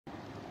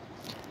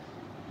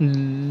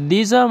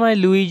These are my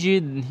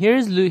Luigi. Here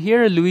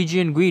are Luigi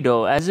and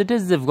Guido. As it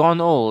is, they've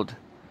gone old.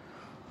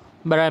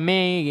 But I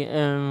may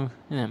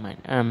never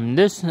mind.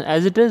 This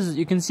as it is,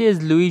 you can see as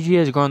Luigi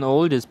has gone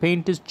old. His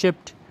paint is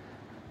chipped,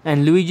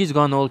 and Luigi's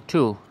gone old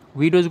too.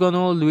 Guido's gone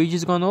old.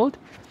 Luigi's gone old.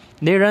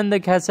 They run the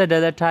Casa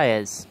della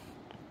Tires.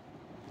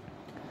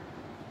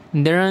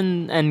 They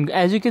run, and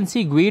as you can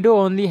see, Guido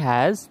only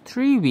has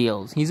 3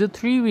 wheels. He's a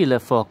 3-wheeler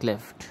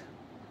forklift.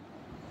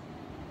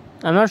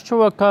 I'm not sure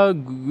what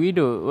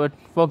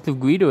forklift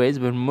Guido is,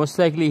 but most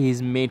likely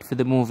he's made for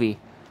the movie.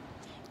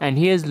 And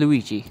here's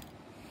Luigi.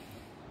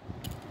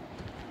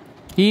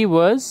 He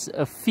was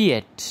a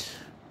Fiat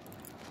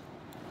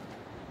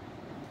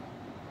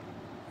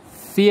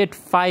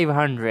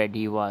 500.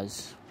 He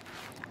was.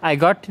 I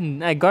got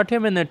him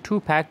in a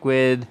 2-pack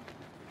with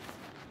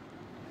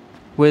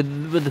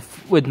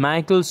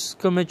Michael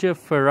Schumacher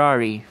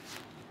Ferrari,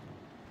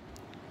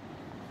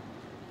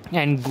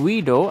 and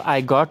Guido I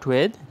got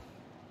with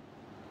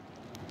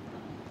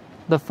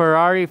the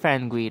Ferrari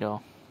fan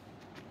Guido.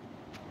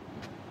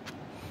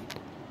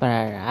 But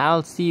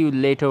I'll see you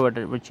later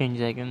what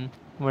changes I can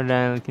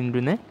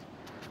do next.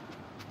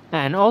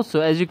 And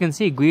also, as you can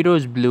see, Guido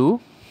is blue,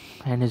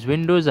 and his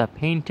windows are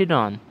painted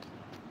on.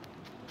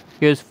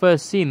 He was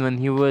first seen when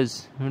he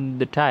was in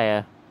the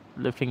tire,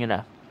 lifting it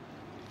up.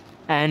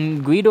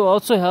 And Guido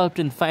also helped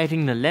in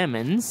fighting the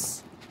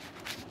lemons.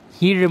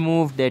 He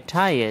removed their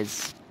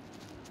tires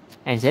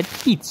and said,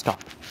 "Pit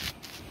stop."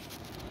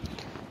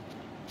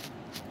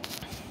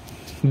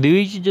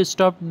 Luigi just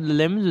stopped the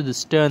lemons with a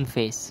stern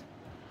face.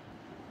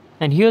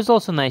 And he was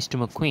also nice to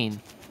McQueen.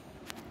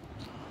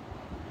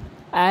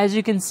 As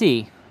you can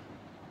see,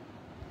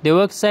 they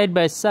work side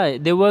by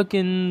side. They work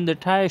in the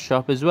tire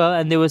shop as well,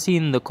 and they were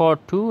seen in the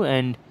court too,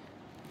 and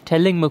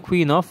telling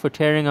McQueen off for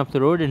tearing up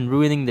the road and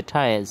ruining the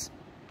tires.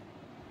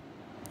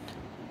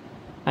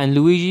 And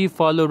Luigi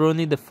followed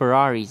only the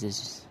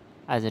Ferraris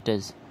as it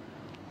is.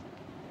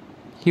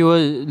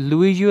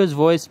 Luigi was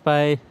voiced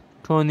by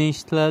Tony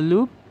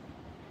Shahloub,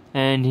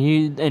 and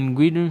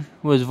Guido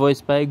was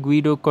voiced by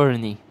Guido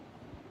Quaroni.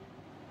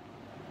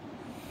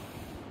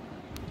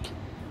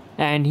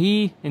 And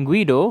he and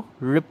Guido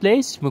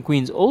replaced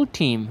McQueen's old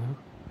team,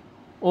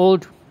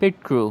 old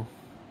pit crew.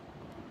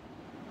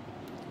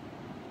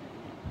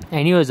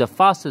 And he was the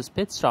fastest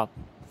pit stop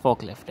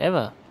forklift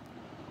ever.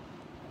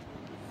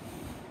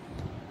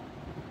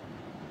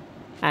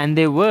 And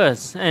they were.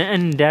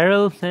 And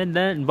Daryl said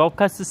that, Bob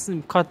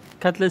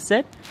Cutler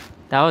said,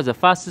 that was the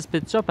fastest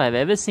pit stop I've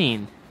ever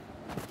seen.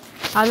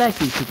 I like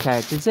these 2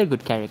 characters, they're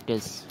good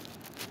characters.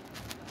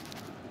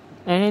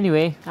 And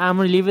anyway, I'm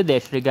gonna leave it there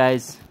today,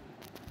 guys.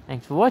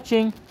 Thanks for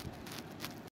watching.